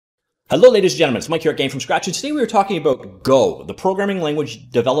Hello, ladies and gentlemen, it's Mike here at Game from Scratch, and today we were talking about Go, the programming language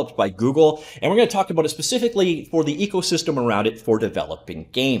developed by Google, and we're going to talk about it specifically for the ecosystem around it for developing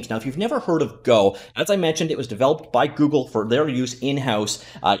games. Now, if you've never heard of Go, as I mentioned, it was developed by Google for their use in-house.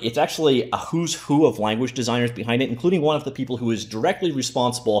 It's actually a who's who of language designers behind it, including one of the people who is directly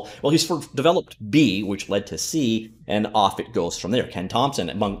responsible. Well, he's developed B, which led to C, and off it goes from there. Ken Thompson,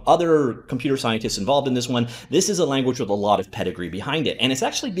 among other computer scientists involved in this one, this is a language with a lot of pedigree behind it, and it's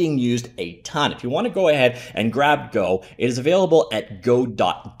actually being used a ton. If you want to go ahead and grab Go, it is available at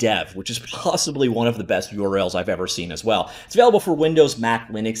go.dev, which is possibly one of the best URLs I've ever seen as well. It's available for Windows, Mac,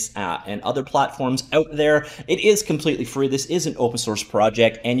 Linux, and other platforms out there. It is completely free. This is an open source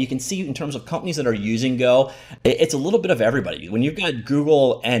project, and you can see in terms of companies that are using Go, it's a little bit of everybody. When you've got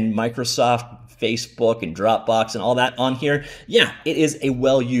Google and Microsoft, Facebook and Dropbox and all that on here, yeah, it is a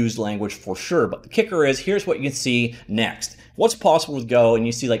well-used language for sure. But the kicker is, here's what you can see next. What's possible with Go, and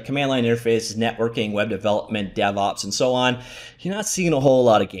you see like command line interfaces, networking, web development, DevOps, and so on. You're not seeing a whole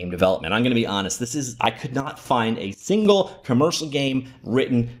lot of game development. I'm going to be honest. I could not find a single commercial game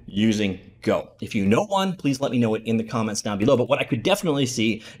written using Go. If you know one, please let me know it in the comments down below. But what I could definitely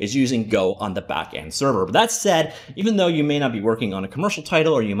see is using Go on the back-end server. But that said, even though you may not be working on a commercial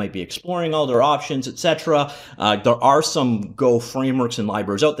title, or you might be exploring all their options, etc., there are some Go frameworks and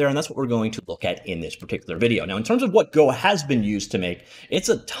libraries out there, and that's what we're going to look at in this particular video. Now, in terms of what Go has been used to make, it's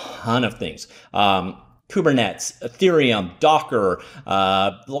a ton of things. Kubernetes, Ethereum, Docker,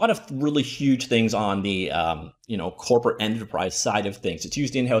 a lot of really huge things on the corporate enterprise side of things. It's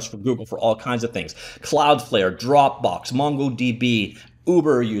used in-house for Google for all kinds of things. Cloudflare, Dropbox, MongoDB,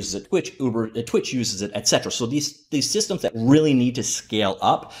 Uber uses it, Twitch uses it, etc. So these systems that really need to scale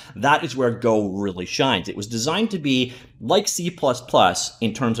up, that is where Go really shines. It was designed to be like C++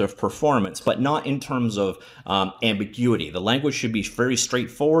 in terms of performance, but not in terms of ambiguity. The language should be very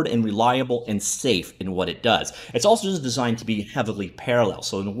straightforward and reliable and safe in what it does. It's also just designed to be heavily parallel.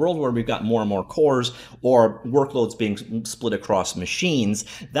 So in a world where we've got more and more cores or workloads being split across machines,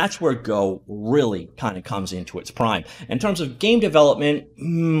 that's where Go really kind of comes into its prime. In terms of game development,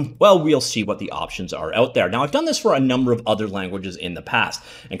 well, we'll see what the options are out there. Now, I've done this for a number of other languages in the past,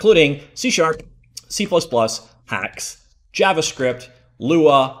 including C#, C++, Hacks, JavaScript,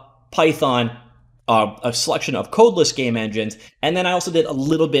 Lua, Python, a selection of codeless game engines, and then I also did a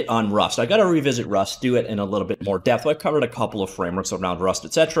little bit on Rust. I got to revisit Rust, do it in a little bit more depth. I've covered a couple of frameworks around Rust,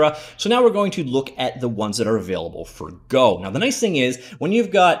 etc. So now we're going to look at the ones that are available for Go. Now, the nice thing is, when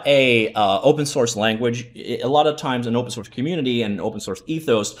you've got a open source language, a lot of times an open source community and open source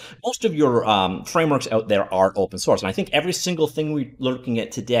ethos, most of your frameworks out there are open source. And I think every single thing we're looking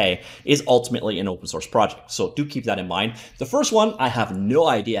at today is ultimately an open source project. So do keep that in mind. The first one, I have no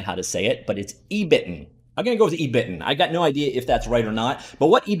idea how to say it, but it's Ebitten. I'm going to go with Ebitten. I got no idea if that's right or not, but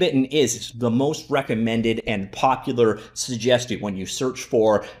what Ebitten is the most recommended and popular suggested when you search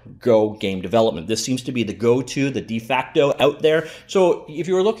for Go game development. This seems to be the go-to, the de facto out there. So if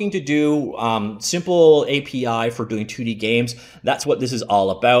you're looking to do simple API for doing 2D games, that's what this is all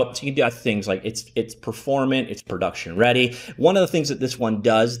about. So you can do things like it's performant, it's production ready. One of the things that this one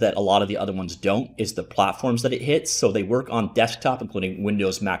does that a lot of the other ones don't is the platforms that it hits. So they work on desktop, including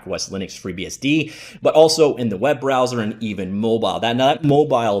Windows, Mac OS, Linux, FreeBSD, but also in the web browser and even mobile. That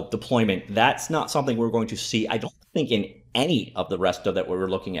mobile deployment, that's not something we're going to see, I don't think, in any of the rest of that we're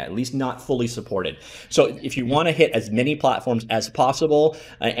looking at least not fully supported. So if you want to hit as many platforms as possible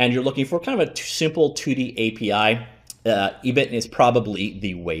and you're looking for kind of a simple 2D API, Ebitten is probably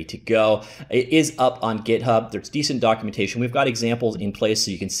the way to go. It is up on GitHub. There's decent documentation. We've got examples in place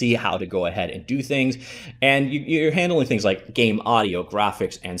so you can see how to go ahead and do things. And you're handling things like game audio,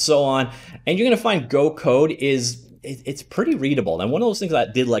 graphics, and so on. And you're going to find Go code it's pretty readable. And one of those things that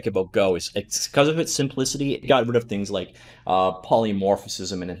I did like about Go is it's because of its simplicity, it got rid of things like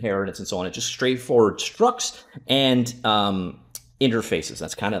polymorphism and inheritance and so on. It's just straightforward structs and interfaces.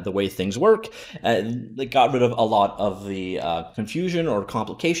 That's kind of the way things work. They got rid of a lot of the confusion or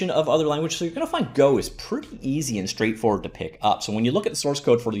complication of other languages. So you're going to find Go is pretty easy and straightforward to pick up. So when you look at the source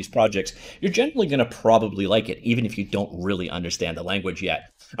code for these projects, you're generally going to probably like it, even if you don't really understand the language yet.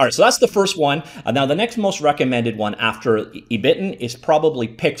 All right, so that's the first one. Now, the next most recommended one after Ebitten is probably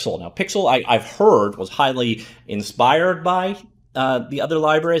Pixel. Now, Pixel, I've heard, was highly inspired by the other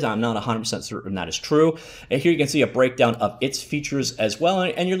libraries. I'm not 100% certain that is true. And here you can see a breakdown of its features as well,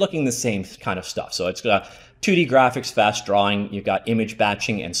 and you're looking the same kind of stuff. So it's got 2D graphics, fast drawing, you've got image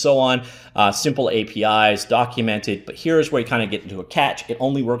batching, and so on. Simple APIs, documented, but here's where you kind of get into a catch. It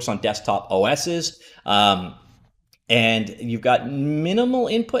only works on desktop OSs. And you've got minimal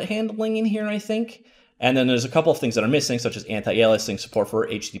input handling in here, I think. And then there's a couple of things that are missing, such as anti-aliasing, support for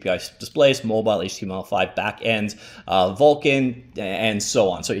HTTP displays, mobile HTML5 backends, Vulkan, and so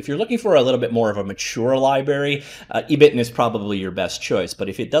on. So if you're looking for a little bit more of a mature library, Ebitten is probably your best choice. But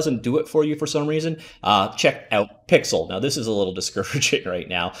if it doesn't do it for you for some reason, check out Pixel. Now, this is a little discouraging right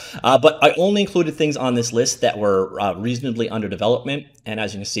now, but I only included things on this list that were reasonably under development. And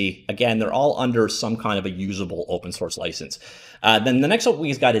as you can see, again, they're all under some kind of a usable open source license. Then the next one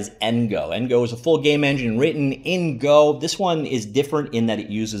we've got is NGO. NGO is a full game engine written in Go. This one is different in that it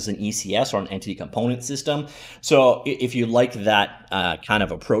uses an ECS, or an entity component system. So if you like that kind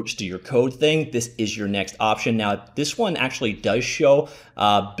of approach to your code thing, this is your next option. Now, this one actually does show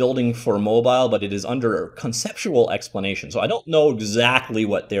building for mobile, but it is under conceptual explanation. So I don't know exactly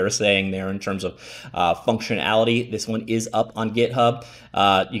what they're saying there in terms of functionality. This one is up on GitHub.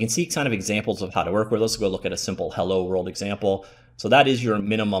 You can see kind of examples of how to work with. Let's go look at a simple hello world example. So that is your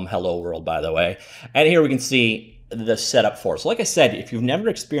minimum hello world, by the way. And here we can see the setup for it. So like I said, if you've never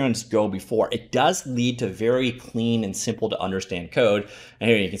experienced Go before, it does lead to very clean and simple to understand code.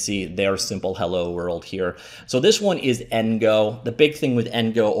 And here you can see their simple hello world here. So this one is NGO. The big thing with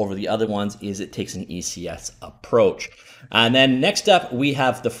NGO over the other ones is it takes an ECS approach. And then next up, we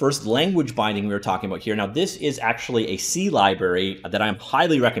have the first language binding we were talking about here. Now, this is actually a C library that I'm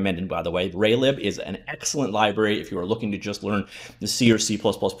highly recommending, by the way. Raelip is an excellent library if you are looking to just learn the C or C++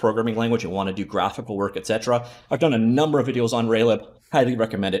 programming language and want to do graphical work, etc. I've done a number of videos on Raelip. Highly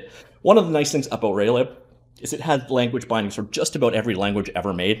recommend it. One of the nice things about Raelip is it has language bindings for just about every language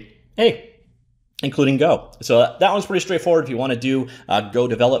ever made. Hey, including Go. So that one's pretty straightforward. If you want to do Go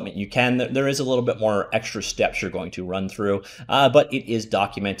development, you can. There is a little bit more extra steps you're going to run through, but it is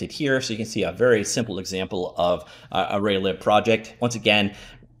documented here. So you can see a very simple example of a Raelip project. Once again,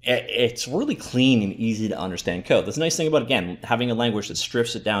 it's really clean and easy to understand code. That's the nice thing about, again, having a language that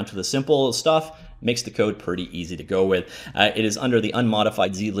strips it down to the simple stuff makes the code pretty easy to go with. It is under the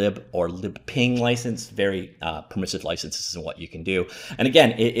unmodified zlib or libping license, very permissive licenses in what you can do. And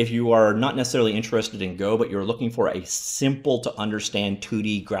again, if you are not necessarily interested in Go, but you're looking for a simple to understand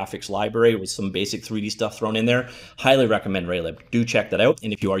 2D graphics library with some basic 3D stuff thrown in there, highly recommend Raelip. Do check that out.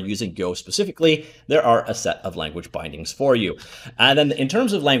 And if you are using Go specifically, there are a set of language bindings for you. And then in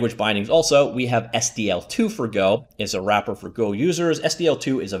terms of language bindings, also, we have SDL2 for Go. It's a wrapper for Go users.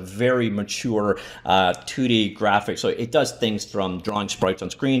 SDL2 is a very mature 2D graphics. So it does things from drawing sprites on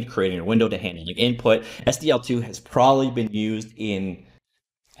screen, creating a window, to handling input. SDL2 has probably been used in,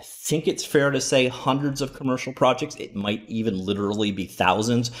 I think it's fair to say, hundreds of commercial projects. It might even literally be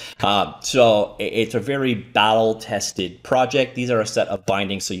thousands. So it's a very battle-tested project. These are a set of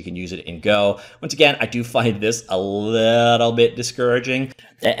bindings so you can use it in Go. Once again, I do find this a little bit discouraging,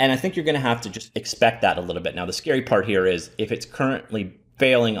 and I think you're going to have to just expect that a little bit. Now, the scary part here is if it's currently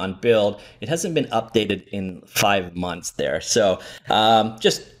failing on build, it hasn't been updated in 5 months there. So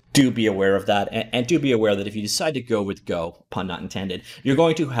just do be aware of that, and do be aware that if you decide to go with Go, pun not intended, you're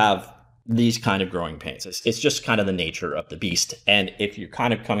going to have these kind of growing pains. It's just kind of the nature of the beast. And if you're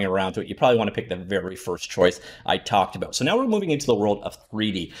kind of coming around to it, you probably want to pick the very first choice I talked about. So now we're moving into the world of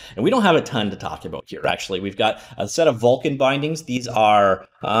 3D, and we don't have a ton to talk about here. Actually, we've got a set of Vulkan bindings. These are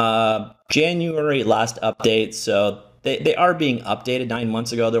January last update, so they are being updated. 9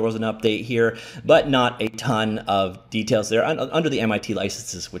 months ago, there was an update here, but not a ton of details there under the MIT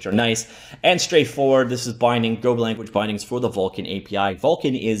licenses, which are nice and straightforward. This is binding, Go language bindings for the Vulkan API.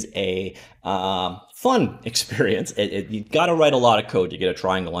 Vulkan is a fun experience. You've got to write a lot of code to get a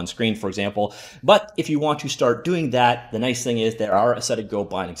triangle on screen, for example. But if you want to start doing that, the nice thing is there are a set of Go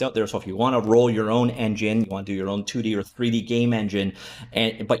bindings out there. So if you want to roll your own engine, you want to do your own 2D or 3D game engine,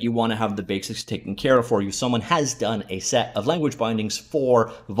 but you want to have the basics taken care of for you, someone has done a set of language bindings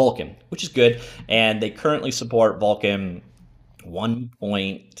for Vulkan, which is good. And they currently support Vulkan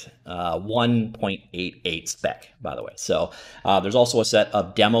 1.88 spec, by the way. So there's also a set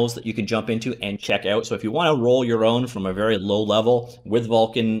of demos that you can jump into and check out. So if you want to roll your own from a very low level with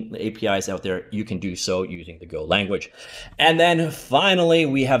Vulkan APIs out there, you can do so using the Go language. And then finally,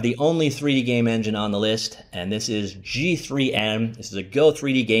 we have the only 3D game engine on the list, and this is G3M. This is a Go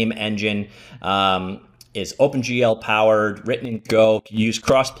 3D game engine. Is OpenGL powered, written in Go, use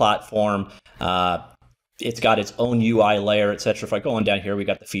cross-platform. it's got its own UI layer, etc. If I go on down here, we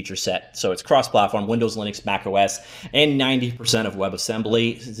got the feature set. So it's cross-platform, Windows, Linux, Mac OS, and 90% of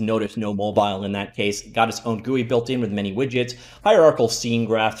WebAssembly. Notice no mobile in that case. Got its own GUI built in with many widgets, hierarchical scene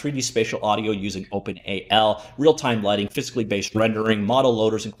graph, 3D spatial audio using OpenAL, real-time lighting, physically based rendering, model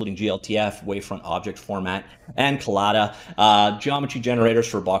loaders including GLTF, wavefront object format, and Collada, geometry generators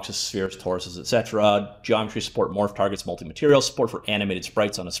for boxes, spheres, toruses, etc. Geometry support, morph targets, multi-material support for animated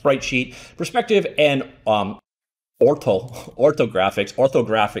sprites on a sprite sheet, perspective and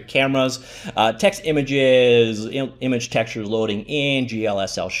orthographic cameras, text images, image textures loading in,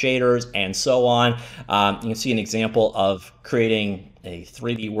 GLSL shaders, and so on. You can see an example of creating a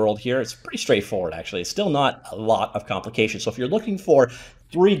 3D world here. It's pretty straightforward, actually. It's still not a lot of complication. So if you're looking for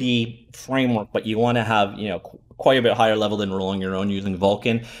 3D framework, but you want to have, quite a bit higher level than rolling your own using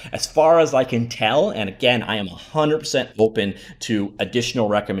Vulkan, as far as I can tell, and again, I am 100% open to additional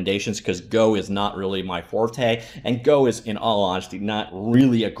recommendations because Go is not really my forte, and Go is, in all honesty, not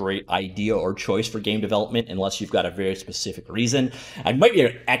really a great idea or choice for game development unless you've got a very specific reason. It might be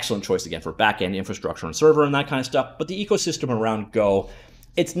an excellent choice, again, for back-end infrastructure and server and that kind of stuff, but the ecosystem around Go,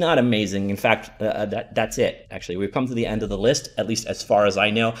 it's not amazing. In fact, that's it, actually. We've come to the end of the list, at least as far as I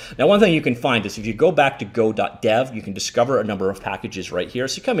know. Now, one thing you can find is if you go back to go.dev, you can discover a number of packages right here.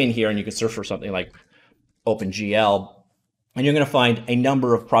 So you come in here and you can search for something like OpenGL, and you're going to find a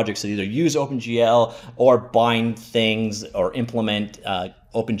number of projects that either use OpenGL or bind things or implement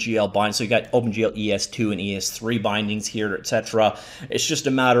OpenGL bindings. So you got OpenGL ES2 and ES3 bindings here, etc. It's just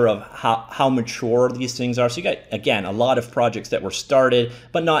a matter of how mature these things are. So you got, again, a lot of projects that were started,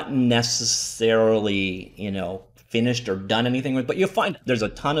 but not necessarily, finished or done anything with. But you'll find there's a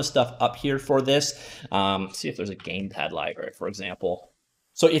ton of stuff up here for this. See if there's a gamepad library, for example.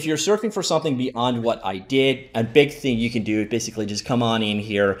 So if you're searching for something beyond what I did, a big thing you can do is basically just come on in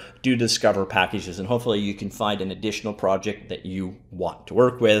here, do discover packages, and hopefully you can find an additional project that you want to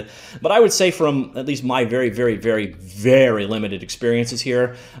work with. But I would say from at least my very, very, very, very limited experiences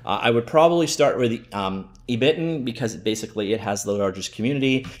here, I would probably start with Ebitten because basically it has the largest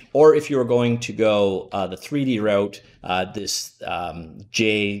community. Or if you're going to go the 3D route, this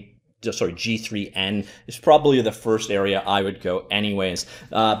G3N is probably the first area I would go anyways.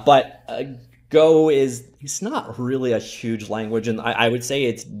 But Go it's not really a huge language, and I would say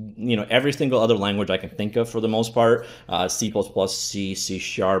it's, every single other language I can think of for the most part. C++, C, C#,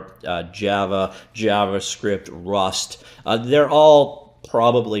 Java, JavaScript, Rust. They're all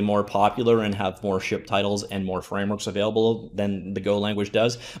probably more popular and have more ship titles and more frameworks available than the Go language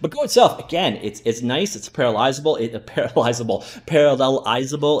does. But Go itself, again, it's nice, it's parallelizable,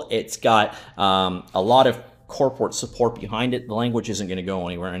 it's got a lot of corporate support behind it. The language isn't going to go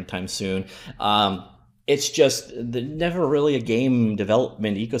anywhere anytime soon. It's just never really a game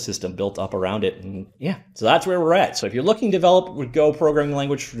development ecosystem built up around it. And yeah, so that's where we're at. So if you're looking to develop with Go programming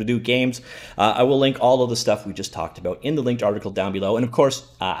language to do games, I will link all of the stuff we just talked about in the linked article down below. And of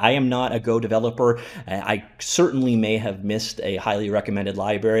course, I am not a Go developer. I certainly may have missed a highly recommended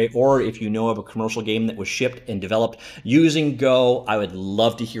library, or if you know of a commercial game that was shipped and developed using Go, I would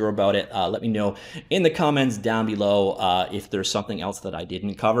love to hear about it. Let me know in the comments down below if there's something else that I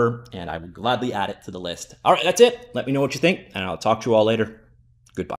didn't cover, and I would gladly add it to the list. All right, that's it. Let me know what you think, and I'll talk to you all later.